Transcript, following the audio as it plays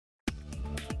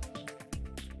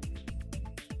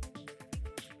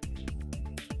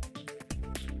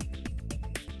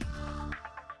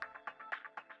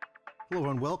Hello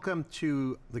everyone, welcome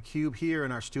to theCUBE here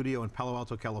in our studio in Palo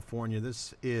Alto, California.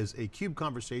 This is a CUBE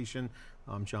conversation.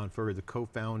 I'm John Furrier, the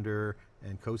co-founder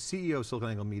and co-CEO of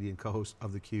SiliconANGLE Media and co-host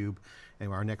of theCUBE.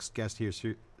 And our next guest here is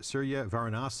Surya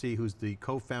Varanasi, who's the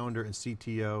co-founder and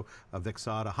CTO of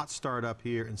Vexata, a hot startup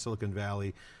here in Silicon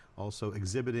Valley. Also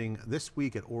exhibiting this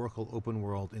week at Oracle Open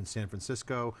World in San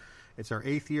Francisco. It's our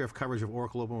 8th year of coverage of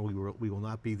Oracle Open World. We will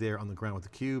not be there on the ground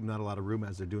with theCUBE, not a lot of room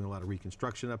as they're doing a lot of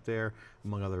reconstruction up there,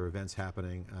 among other events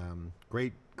happening.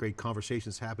 Great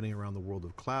conversations happening around the world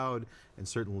of cloud, and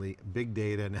certainly big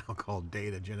data, now called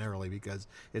data generally because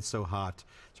it's so hot.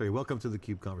 Sorry, welcome to the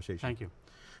CUBE conversation. Thank you.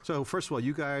 So first of all,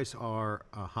 you guys are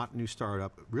a hot new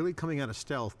startup, really coming out of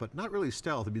stealth, but not really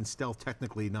stealth. You've been stealth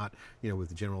technically, not with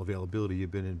the general availability. You've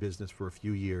been in business for a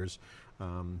few years,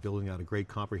 building out a great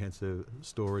comprehensive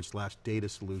storage / data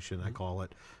solution, I call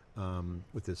it,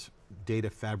 with this data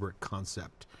fabric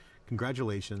concept.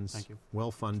 Congratulations. Thank you.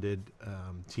 Well-funded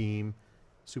team,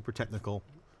 super technical.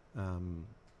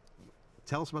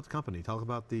 Tell us about the company. Tell us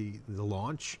about the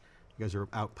launch. You guys are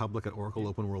out public at Oracle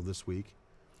Open World this week.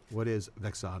 What is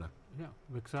Vexata? Yeah,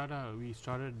 Vexata, we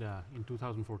started in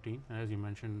 2014, and as you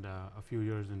mentioned, a few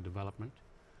years in development.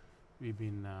 We've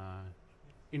been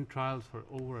in trials for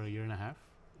over a year and a half,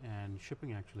 and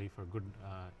shipping actually for a good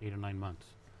 8 or 9 months.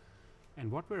 And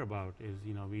what we're about is,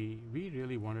 we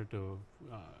really wanted to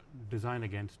design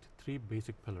against 3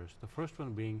 basic pillars. The first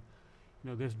one being,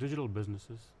 there's digital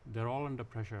businesses. They're all under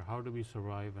pressure. How do we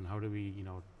survive, and how do we,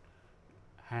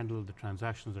 handle the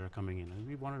transactions that are coming in? And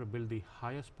we wanted to build the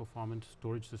highest performance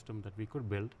storage system that we could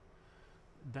build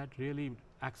that really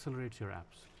accelerates your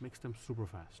apps, makes them super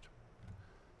fast.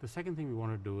 The second thing we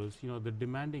want to do is, the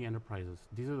demanding enterprises,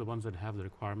 these are the ones that have the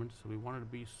requirements, so we wanted to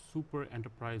be super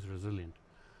enterprise resilient.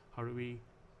 How do we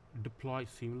deploy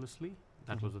seamlessly?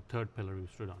 That was the third pillar we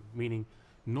stood on, meaning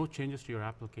no changes to your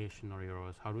application or your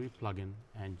OS. How do we plug in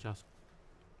and just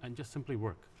simply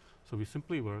work? So we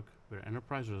simply work, we're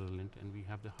enterprise resilient, and we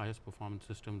have the highest performance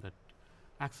system that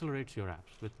accelerates your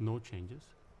apps with no changes.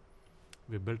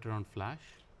 We're built around Flash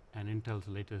and Intel's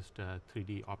latest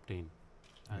 3D Optane,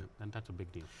 and that's a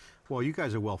big deal. Well, you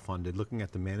guys are well funded. Looking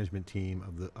at the management team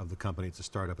of the company, it's a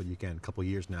startup, but a couple of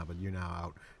years now, but you're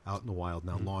now out in the wild,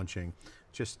 now launching.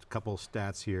 Just a couple of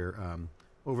stats here.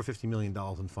 Over $50 million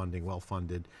in funding, well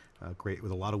funded, great,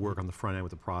 with a lot of work on the front end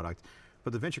with the product.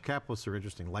 But the venture capitalists are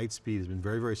interesting. Lightspeed has been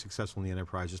very, very successful in the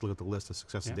enterprise. Just look at the list of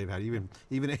successes they've had. Even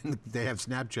they have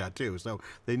Snapchat too. So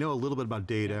they know a little bit about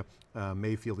data.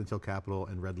 Mayfield, Intel Capital,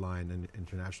 and Redline, and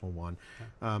International One.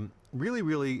 Really,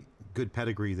 really good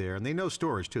pedigree there. And they know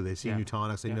storage too. They've seen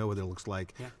Nutanix. They know what it looks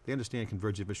like. They understand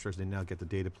converged infrastructure. They now get the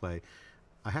data play.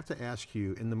 I have to ask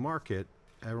you, in the market,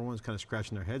 everyone's kind of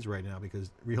scratching their heads right now because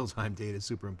real-time data is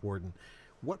super important.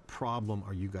 What problem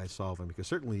are you guys solving? Because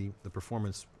certainly the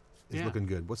performance is looking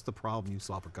good. What's the problem you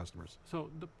solve for customers? So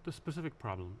the specific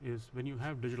problem is when you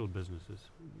have digital businesses,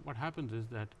 what happens is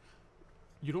that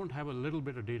you don't have a little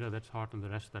bit of data that's hot and the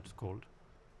rest that's cold.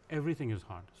 Everything is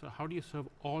hot. So how do you serve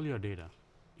all your data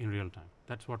in real time?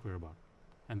 That's what we're about.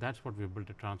 And that's what we've built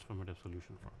a transformative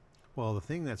solution for. Well, the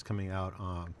thing that's coming out,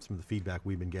 some of the feedback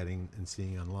we've been getting and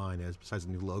seeing online is, besides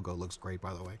the new logo, looks great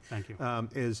by the way. Thank you.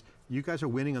 Is you guys are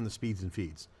winning on the speeds and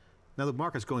feeds. Now the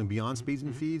market's going beyond speeds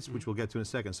and feeds, which we'll get to in a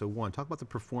second. So one, talk about the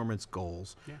performance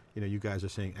goals. You guys are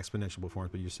saying exponential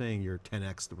performance, but you're saying you're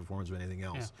 10x the performance of anything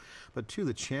else. But two,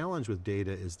 the challenge with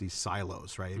data is these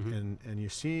silos, right? And you're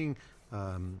seeing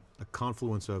a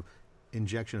confluence of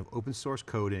injection of open source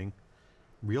coding,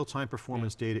 real-time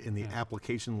performance data in the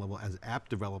application level as app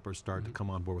developers start to come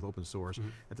on board with open source.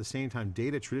 At the same time,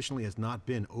 data traditionally has not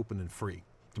been open and free,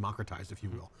 democratized, if you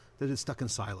will. That it's stuck in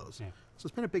silos. So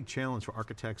it's been a big challenge for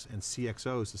architects and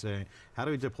CXOs to say, how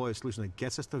do we deploy a solution that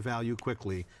gets us the value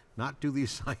quickly, not do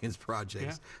these science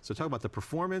projects? So talk about the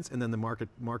performance and then the market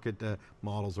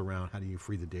models around how do you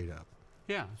free the data up?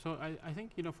 Yeah, so I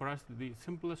think for us, the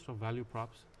simplest of value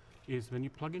props is when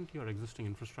you plug into your existing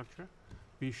infrastructure,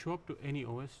 we show up to any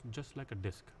OS just like a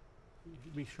disk.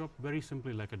 We show up very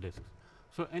simply like a disk.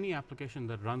 So any application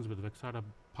that runs with Vexata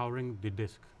powering the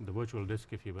disk, the virtual disk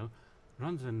if you will,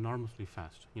 runs enormously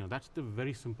fast. That's the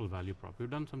very simple value prop. We've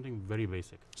done something very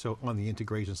basic. So on the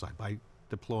integration side, by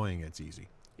deploying it's easy.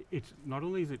 It's not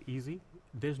only is it easy,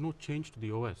 there's no change to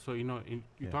the OS. So you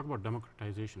talk about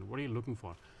democratization. What are you looking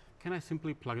for? Can I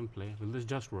simply plug and play? Will this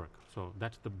just work? So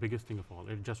that's the biggest thing of all.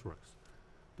 It just works.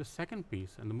 The second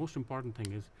piece, and the most important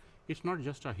thing is, it's not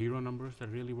just our hero numbers that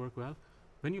really work well.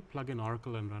 When you plug in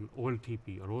Oracle and run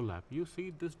OLTP or OLAP, you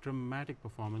see this dramatic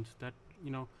performance that,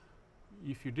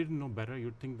 if you didn't know better,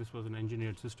 you'd think this was an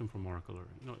engineered system from Oracle.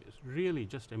 Or, it's really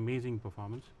just amazing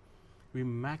performance. we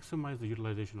maximize the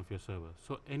utilization of your server.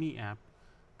 So any app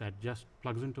that just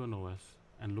plugs into an OS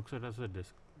and looks at it as a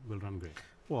disk will run great.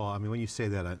 Well, I mean, when you say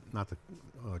that, not to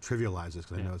trivialize this,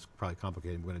 because I know it's probably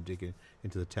complicated. We're going to dig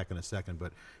into the tech in a second,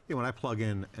 but when I plug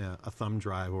in a thumb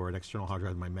drive or an external hard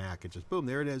drive in my Mac, it just, boom,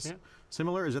 there it is. Yeah.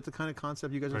 Similar, is that the kind of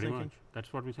concept you guys are thinking? Pretty much,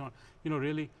 that's what we thought.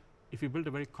 Really, if you build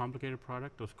a very complicated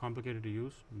product, or it's complicated to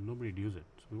use, nobody'd use it.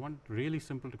 So we want really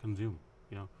simple to consume.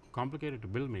 Complicated to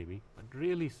build maybe, but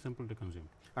really simple to consume.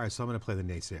 All right, so I'm going to play the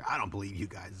naysayer. I don't believe you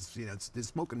guys. There's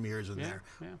smoke and mirrors in there.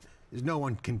 Yeah. There's no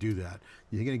one can do that.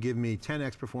 You're going to give me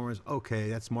 10x performance. Okay,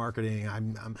 that's marketing.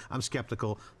 I'm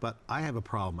skeptical, but I have a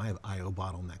problem. I have I/O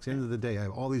bottlenecks. At the end of the day, I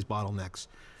have all these bottlenecks.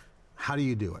 How do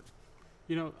you do it?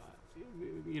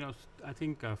 I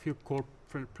think a few core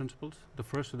principles. The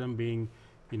first of them being,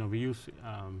 we use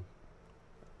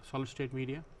solid state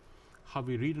media. How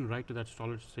we read and write to that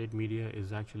solid state media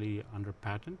is actually under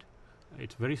patent.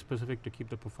 It's very specific to keep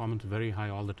the performance very high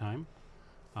all the time.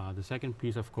 The second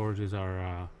piece, of course, is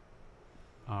our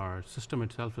system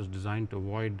itself is designed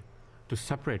to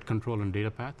separate control and data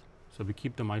path. So we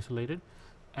keep them isolated.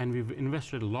 And we've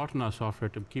invested a lot in our software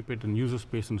to keep it in user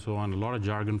space and so on, a lot of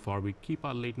jargon for. We keep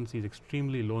our latencies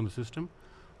extremely low in the system,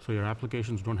 so your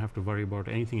applications don't have to worry about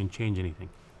anything and change anything.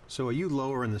 So are you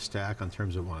lower in the stack in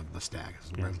terms of the stack,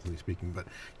 relatively speaking, but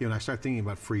I start thinking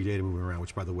about free data moving around,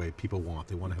 which by the way, people want.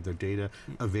 They want to have their data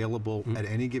available at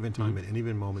any given time, at any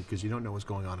given moment, because you don't know what's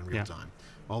going on in real time.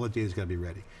 All the data's got to be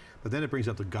ready. But then it brings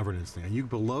up the governance thing. Are you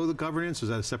below the governance? Is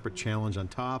that a separate challenge on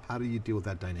top? How do you deal with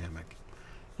that dynamic?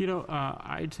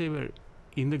 I'd say we're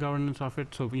in the governance of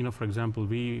it. So, for example,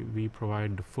 we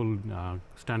provide full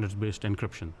standards-based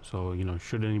encryption. So,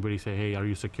 should anybody say, hey, are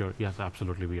you secure? Yes,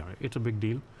 absolutely we are. It's a big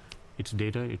deal. It's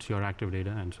data, it's your active data,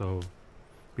 and so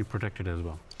we protect it as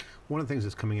well. One of the things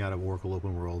that's coming out of Oracle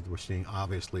Open World we're seeing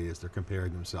obviously is they're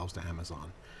comparing themselves to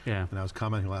Amazon. Yeah. And I was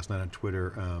commenting last night on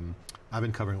Twitter, I've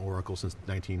been covering Oracle since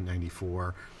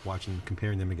 1994,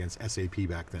 comparing them against SAP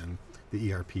back then,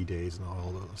 the ERP days and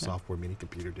all the software mini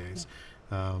computer days.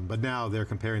 But now they're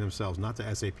comparing themselves not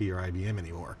to SAP or IBM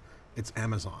anymore, it's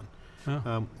Amazon.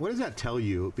 What does that tell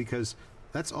you? Because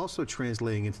that's also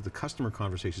translating into the customer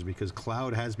conversations, because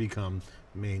cloud has become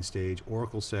main stage.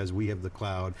 Oracle says we have the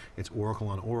cloud, it's Oracle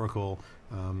on Oracle.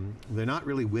 They're not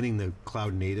really winning the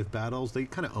cloud native battles. They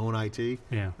kind of own IT,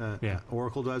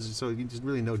 Oracle does, so there's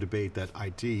really no debate that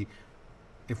IT,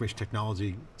 information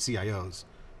technology CIOs,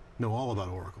 know all about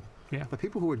Oracle. But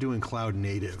people who are doing cloud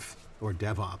native or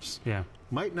DevOps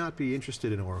might not be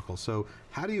interested in Oracle. So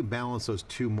how do you balance those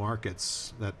two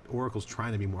markets that Oracle's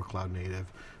trying to be more cloud native,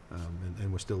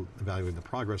 and we're still evaluating the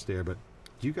progress there, but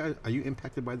are you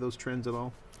impacted by those trends at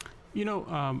all?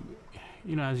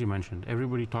 As you mentioned,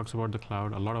 everybody talks about the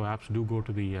cloud. A lot of apps do go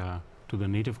to the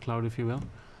native cloud, if you will.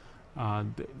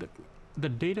 The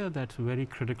data that's very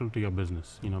critical to your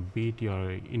business, be it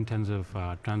your intensive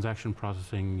transaction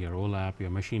processing, your OLAP, your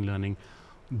machine learning,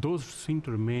 those seem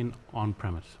to remain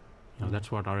on-premise.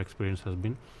 That's what our experience has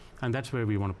been, and that's where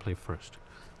we want to play first.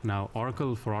 Now,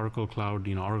 Oracle for Oracle Cloud,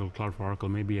 Oracle Cloud for Oracle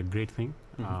may be a great thing,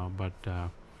 but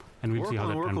and we'll see how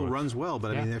that Oracle runs well,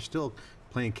 but I mean, they're still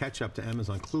playing catch up to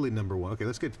Amazon, clearly number one. Okay,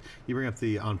 you bring up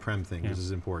the on-prem thing, this is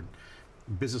important.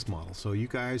 Business model, so you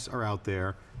guys are out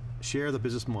there, share the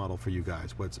business model for you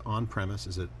guys. What's on-premise,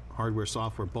 is it hardware,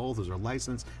 software, both? Is there a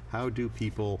license? How do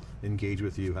people engage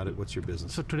with you? What's your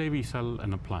business? So today we sell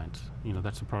an appliance,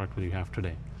 that's the product that you have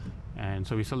today. And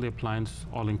so we sell the appliance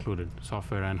all included,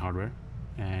 software and hardware.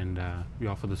 And we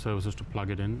offer the services to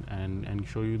plug it in and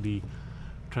show you the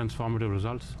transformative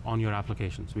results on your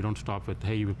applications. We don't stop with,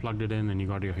 hey, you plugged it in and you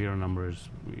got your hero numbers.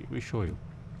 We show you.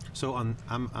 So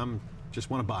I'm just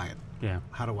want to buy it. Yeah.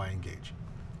 How do I engage?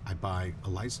 I buy a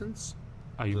license?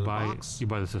 You buy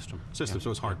the system. So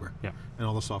it's hardware. Yeah. And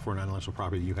all the software and intellectual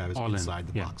property you have is all inside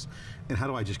the box. And how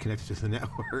do I just connect it to the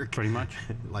network? Pretty much.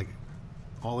 Like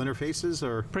all interfaces,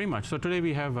 or? Pretty much. So today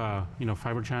we have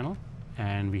fiber channel,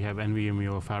 and we have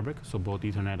NVMe fabric, so both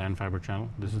Ethernet and fiber channel.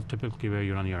 This is typically where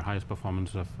you run your highest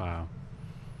performance of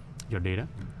your data.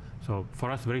 So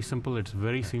for us, very simple. It's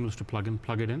very seamless to plug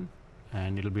it in,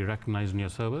 and it'll be recognized in your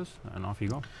servers, and off you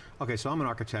go. Okay, so I'm an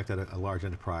architect at a large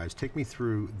enterprise. Take me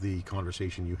through the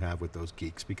conversation you have with those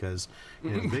geeks, because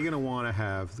they're going to want to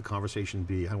have the conversation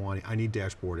be, I need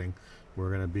dashboarding. We're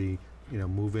going to be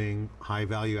moving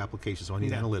high-value applications, so I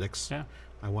need analytics. Yeah.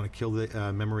 I want to kill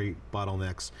the memory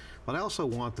bottlenecks, but I also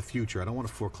want the future. I don't want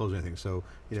to foreclose anything. So,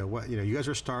 you guys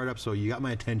are a startup, so you got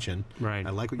my attention. Right.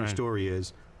 I like what your story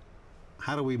is.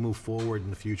 how do we move forward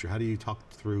in the future? How do you talk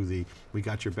through we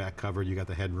got your back covered, you got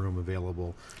the headroom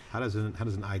available. How does an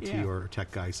IT or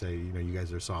tech guy say, you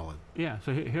guys are solid? Yeah,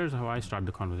 so here's how I start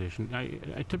the conversation.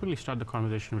 I typically start the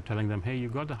conversation with telling them, hey,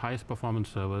 you've got the highest performance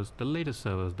servers, the latest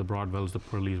servers, the Broadwells, the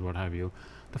Purleys, what have you.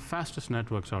 The fastest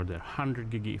networks are there, 100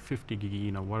 gig, 50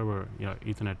 gig, whatever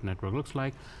Ethernet network looks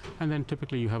like. And then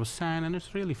typically you have a SAN and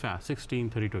it's really fast,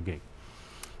 16, 32 gig.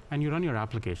 And you run your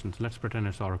applications. Let's pretend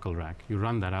it's Oracle RAC. You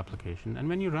run that application, and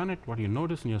when you run it, what you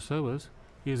notice in your servers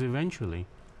is eventually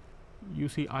you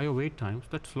see I/O wait times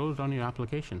that slows down your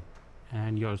application.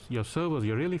 And your servers,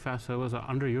 your really fast servers, are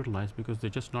underutilized because they're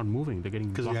just not moving. They're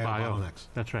getting blocked by I/O.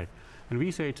 That's right. And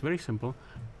we say it's very simple.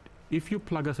 If you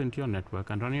plug us into your network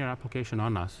and run your application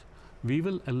on us, we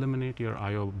will eliminate your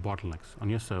I/O bottlenecks on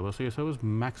your server, so your server is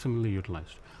maximally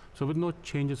utilized. So with no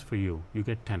changes for you, you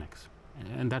get 10x.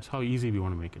 And that's how easy we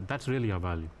want to make it. That's really our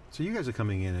value. So you guys are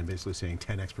coming in and basically saying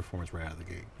 10x performance right out of the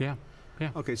gate. Yeah, yeah.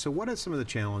 Okay, so what are some of the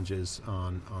challenges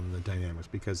on the dynamics?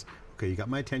 Because, okay, you got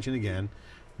my attention again.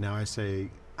 Now I say,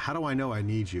 how do I know I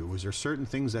need you? Was there certain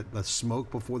things that the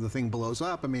smoke before the thing blows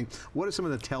up? I mean, what are some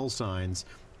of the tell signs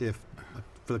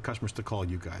for the customers to call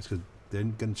you guys? Because they're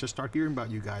going to just start hearing about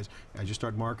you guys as you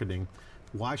start marketing.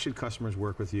 Why should customers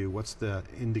work with you? What's the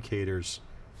indicators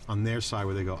on their side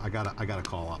where they go, I gotta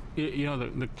call up?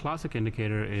 The classic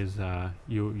indicator is,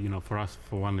 for us,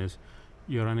 for one, is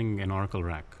you're running an Oracle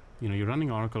RAC. You're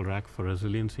running Oracle RAC for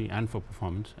resiliency and for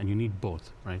performance, and you need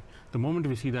both, right? The moment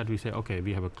we see that, we say, okay,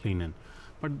 we have a clean in.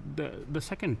 But the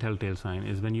second telltale sign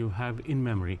is when you have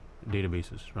in-memory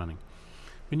databases running.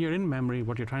 When you're in memory,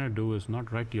 what you're trying to do is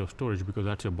not write to your storage because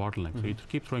that's your bottleneck. So you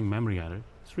keep throwing memory at it.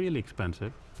 It's really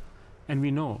expensive. And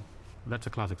we know that's a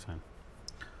classic sign.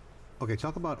 Okay,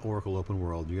 talk about Oracle Open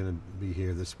World. You're going to be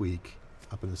here this week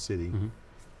up in the city.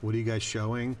 What are you guys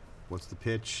showing? What's the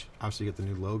pitch? Obviously you get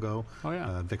the new logo. Oh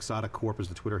yeah. Vexata Corp is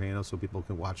the Twitter handle, so people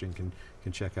can watch and can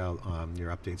check out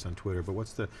your updates on Twitter. But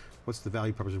what's the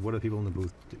value proposition? What are people in the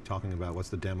booth talking about? What's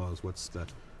the demos? What's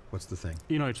the thing?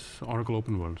 It's Oracle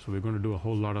Open World, so we're going to do a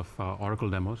whole lot of Oracle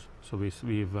demos. So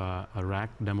we've a rack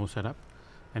demo set up,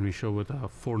 and we show with a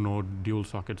 4-node dual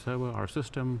socket server, our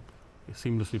system,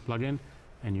 seamlessly plug in,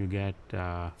 and you get,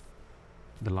 the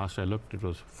last I looked, it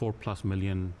was 4+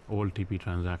 million OLTP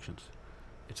transactions.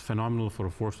 It's phenomenal for a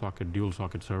 4-socket dual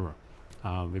socket server.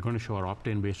 We're going to show our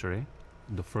Optane-based array,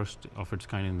 the first of its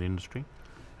kind in the industry,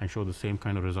 and show the same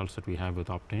kind of results that we have with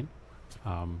Optane.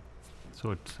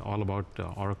 So it's all about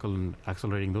Oracle and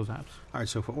accelerating those apps. All right,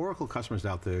 so for Oracle customers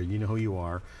out there, you know who you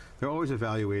are. They're always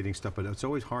evaluating stuff, but it's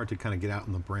always hard to kind of get out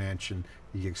in the branch and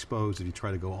you get exposed if you try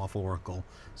to go off Oracle.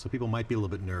 So people might be a little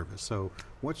bit nervous. So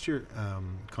what's your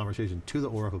conversation to the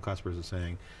Oracle customers of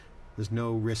saying, there's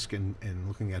no risk in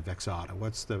looking at Vexata?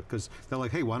 Because they're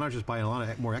like, hey, why not just buy a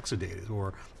lot more Exadata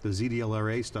or the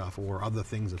ZDLRA stuff or other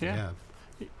things that they have?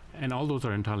 And all those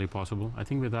are entirely possible. I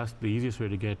think with us, the easiest way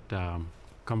to get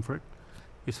comfort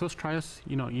is first try us,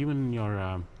 even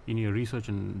in your research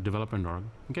and development org,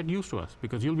 get used to us,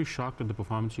 because you'll be shocked at the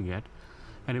performance you get.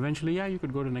 And eventually, yeah, you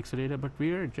could go to Exadata, but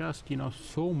we're just,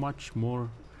 so much more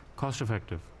cost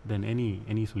effective than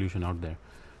any solution out there.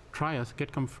 Try us,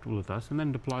 get comfortable with us, and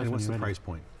then deploy us. And what's the price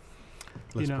point?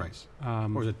 List price. Or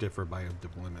does it differ by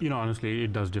deployment? Honestly,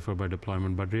 it does differ by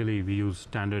deployment, but really we use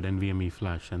standard NVMe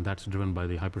flash, and that's driven by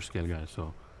the hyperscale guys.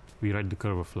 So we write the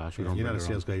curve of flash. You're not a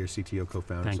sales guy, you're CTO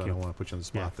co-founder, so I don't want to put you on the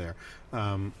spot there.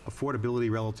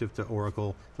 Affordability relative to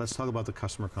Oracle. Let's talk about the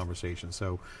customer conversation.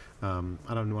 So I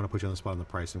don't want to put you on the spot on the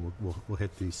price, and we'll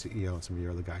hit the CEO and some of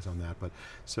your other guys on that. But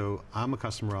so I'm a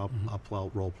customer,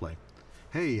 I'll role play.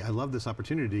 Hey, I love this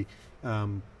opportunity,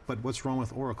 but what's wrong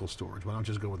with Oracle storage? Why don't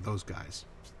you just go with those guys?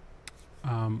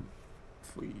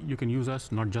 You can use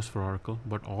us not just for Oracle,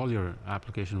 but all your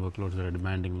application workloads that are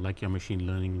demanding, like your machine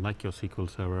learning, like your SQL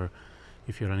Server,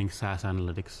 if you're running SaaS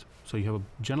analytics. So you have a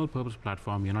general purpose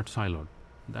platform, you're not siloed.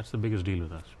 That's the biggest deal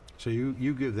with us. So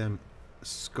you give them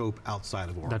scope outside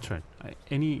of Oracle. That's right.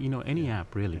 Any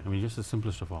app really. I mean, just the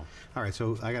simplest of all. All right,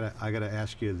 so I gotta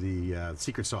ask you the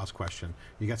secret sauce question.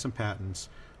 You got some patents.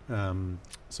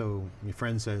 So your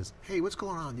friend says, hey, what's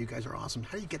going on? You guys are awesome.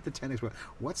 How do you get the 10x?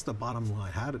 What's the bottom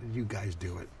line? How did you guys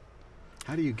do it?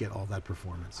 How do you get all that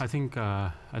performance? I think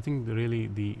really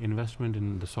the investment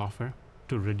in the software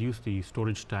to reduce the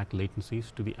storage stack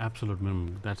latencies to the absolute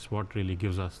minimum, that's what really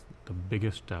gives us the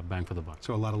biggest bang for the buck.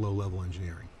 So a lot of low-level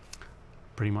engineering.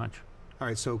 Pretty much. All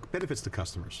right, so benefits to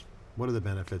customers. What are the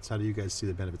benefits? How do you guys see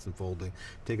the benefits unfolding?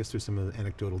 Take us through some of the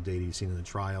anecdotal data you've seen in the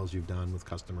trials you've done with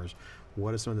customers.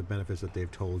 What are some of the benefits that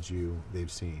they've told you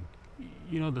they've seen?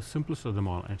 The simplest of them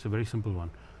all, and it's a very simple one.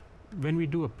 when we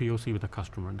do a POC with a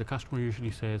customer, the customer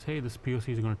usually says, hey, this POC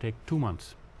is going to take 2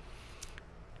 months.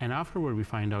 And afterward, we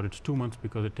find out it's 2 months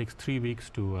because it takes 3 weeks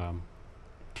to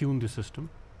tune the system,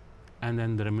 and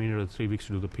then the remainder of the 3 weeks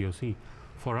to do the POC.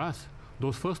 For us,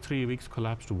 those first 3 weeks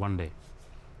collapse to 1 day.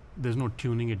 There's no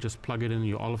tuning, you just plug it in,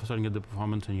 you all of a sudden get the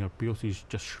performance, and your POC is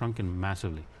just shrunken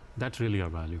massively. That's really our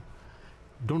value.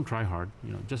 Don't try hard,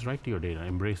 just write to your data,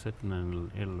 embrace it, and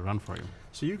then it'll run for you.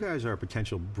 So you guys are a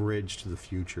potential bridge to the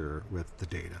future with the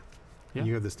data. Yeah. And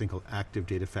you have this thing called Active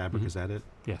Data Fabric, is that it?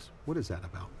 Yes. What is that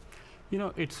about?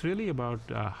 It's really about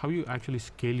how you actually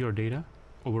scale your data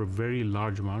over a very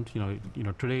large amount.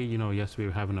 Today, yes, we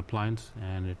have an appliance,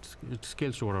 and it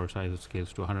scales to whatever size it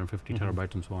scales to, 150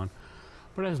 terabytes and so on.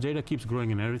 But as data keeps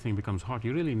growing and everything becomes hot,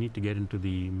 you really need to get into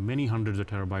the many hundreds of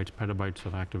terabytes, petabytes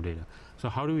of active data. So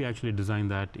how do we actually design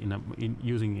that in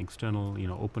using external,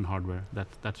 open hardware?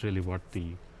 That's really what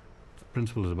the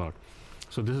principle is about.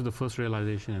 So this is the first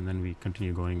realization, and then we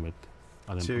continue going with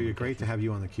other. Surya, great to have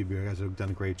you on theCUBE. You guys have done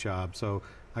a great job. So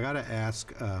I got to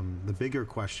ask the bigger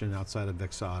question outside of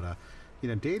Vexata.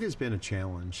 Data has been a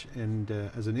challenge, and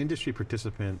as an industry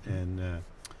participant and a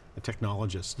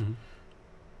technologist,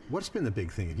 what's been the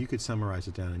big thing? If you could summarize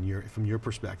it down from your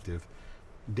perspective,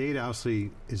 data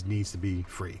obviously needs to be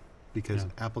free, because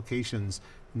applications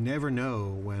never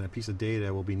know when a piece of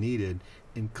data will be needed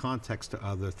in context to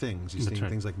other things. You're seeing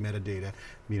things like metadata,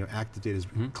 active data is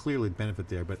clearly a benefit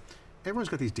there, but everyone's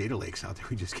got these data lakes out there.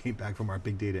 We just came back from our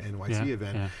big data NYC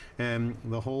event, and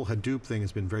the whole Hadoop thing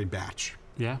has been very batch.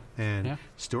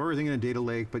 Store everything in a data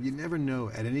lake, but you never know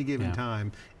at any given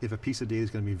time if a piece of data is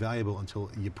going to be valuable until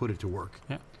you put it to work.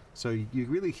 So you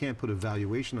really can't put a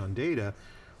valuation on data.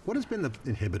 What has been the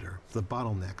inhibitor, the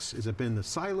bottlenecks? Has it been the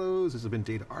silos? Has it been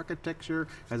data architecture?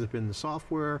 Has it been the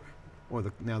software? Or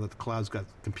now that the cloud's got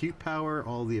compute power,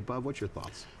 all of the above? What's your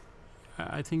thoughts?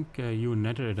 I think you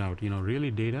netted it out.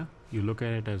 Really data, you look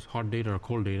at it as hot data or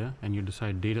cold data, and you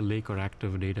decide data lake or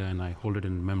active data, and I hold it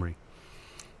in memory.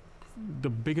 The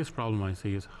biggest problem I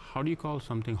see is, how do you call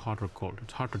something hot or cold?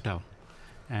 It's hard to tell.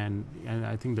 And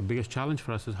I think the biggest challenge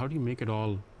for us is, how do you make it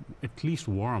all at least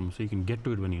warm so you can get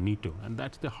to it when you need to? And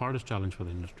that's the hardest challenge for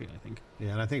the industry, I think.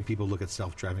 Yeah, and I think people look at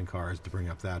self-driving cars to bring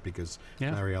up that, because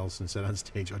Larry Ellison said on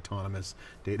stage, autonomous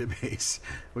database,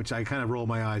 which I kind of roll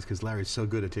my eyes, because Larry's so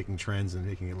good at taking trends and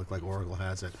making it look like Oracle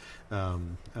has it.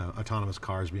 Autonomous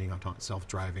cars being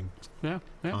self-driving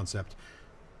concept.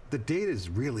 The data is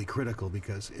really critical,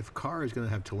 because if a car is going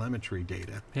to have telemetry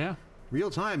data, real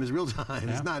time is real time.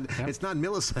 It's not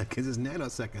milliseconds, it's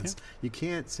nanoseconds. You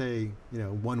can't say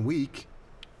 1 week,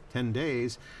 10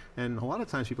 days, and a lot of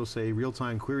times people say real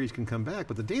time queries can come back,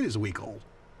 but the data is a week old.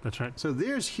 That's right. So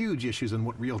there's huge issues on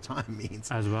what real time means.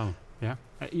 As well,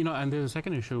 and there's a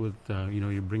second issue with,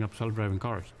 you bring up self-driving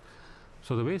cars.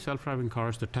 So the way self-driving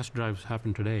cars, the test drives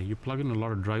happen today, you plug in a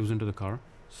lot of drives into the car,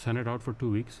 send it out for 2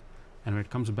 weeks, and when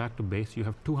it comes back to base, you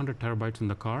have 200 terabytes in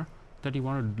the car that you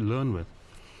want to learn with.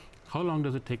 How long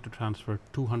does it take to transfer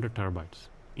 200 terabytes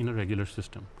in a regular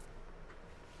system?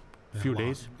 A few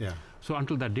days. So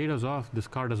until that data is off, this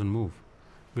car doesn't move.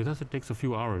 With us, it takes a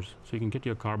few hours, so you can get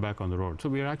your car back on the road. So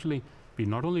we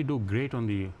not only do great on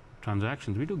the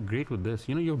transactions, we do great with this.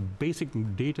 Your basic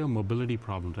data mobility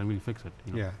problems, and we'll fix it.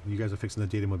 Yeah, you guys are fixing the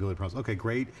data mobility problems. Okay,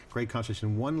 great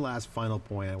conversation. One last final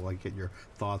point I would like to get your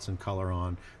thoughts and color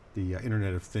on. The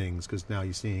Internet of Things, because now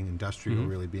you're seeing industrial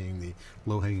really being the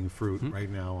low-hanging fruit right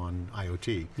now on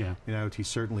IoT. And IoT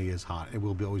certainly is hot. It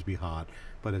will always be hot,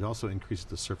 but it also increases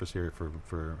the surface area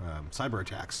for cyber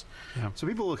attacks. So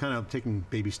people are kind of taking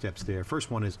baby steps there. First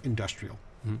one is industrial.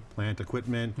 Plant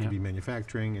equipment, could be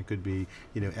manufacturing, it could be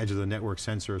edge of the network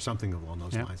sensor or something along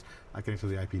those lines. I connect to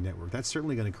the IP network. That's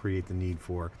certainly going to create the need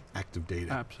for active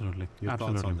data. Absolutely. Your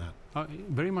thoughts on that?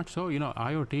 Very much so.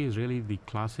 IoT is really the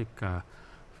classic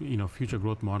future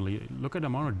growth model. Look at the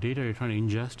amount of data you're trying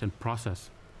to ingest and process.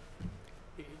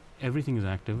 Everything is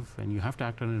active, and you have to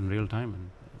act on it in real time. And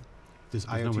does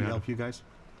IoT help you guys?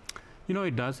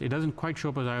 It does. It doesn't quite show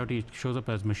up as IoT. It shows up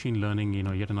as machine learning,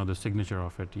 yet another signature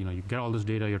of it. You get all this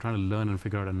data, you're trying to learn and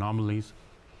figure out anomalies,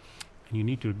 and you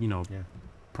need to,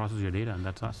 process your data, and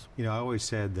that's us. I always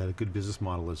said that a good business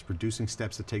model is reducing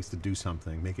steps it takes to do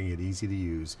something, making it easy to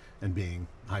use, and being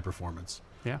high performance.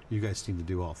 You guys seem to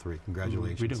do all three.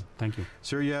 Congratulations. We do. Thank you.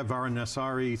 Surya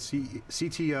Varanasi,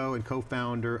 CTO and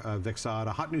co-founder of Vexata,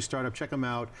 hot new startup. Check them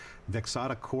out.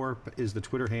 Vexata Corp is the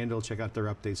Twitter handle. Check out their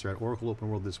updates. They're at Oracle Open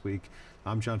World this week.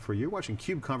 I'm John Furrier. You're watching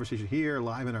CUBE Conversation here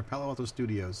live in our Palo Alto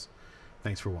studios.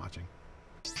 Thanks for watching.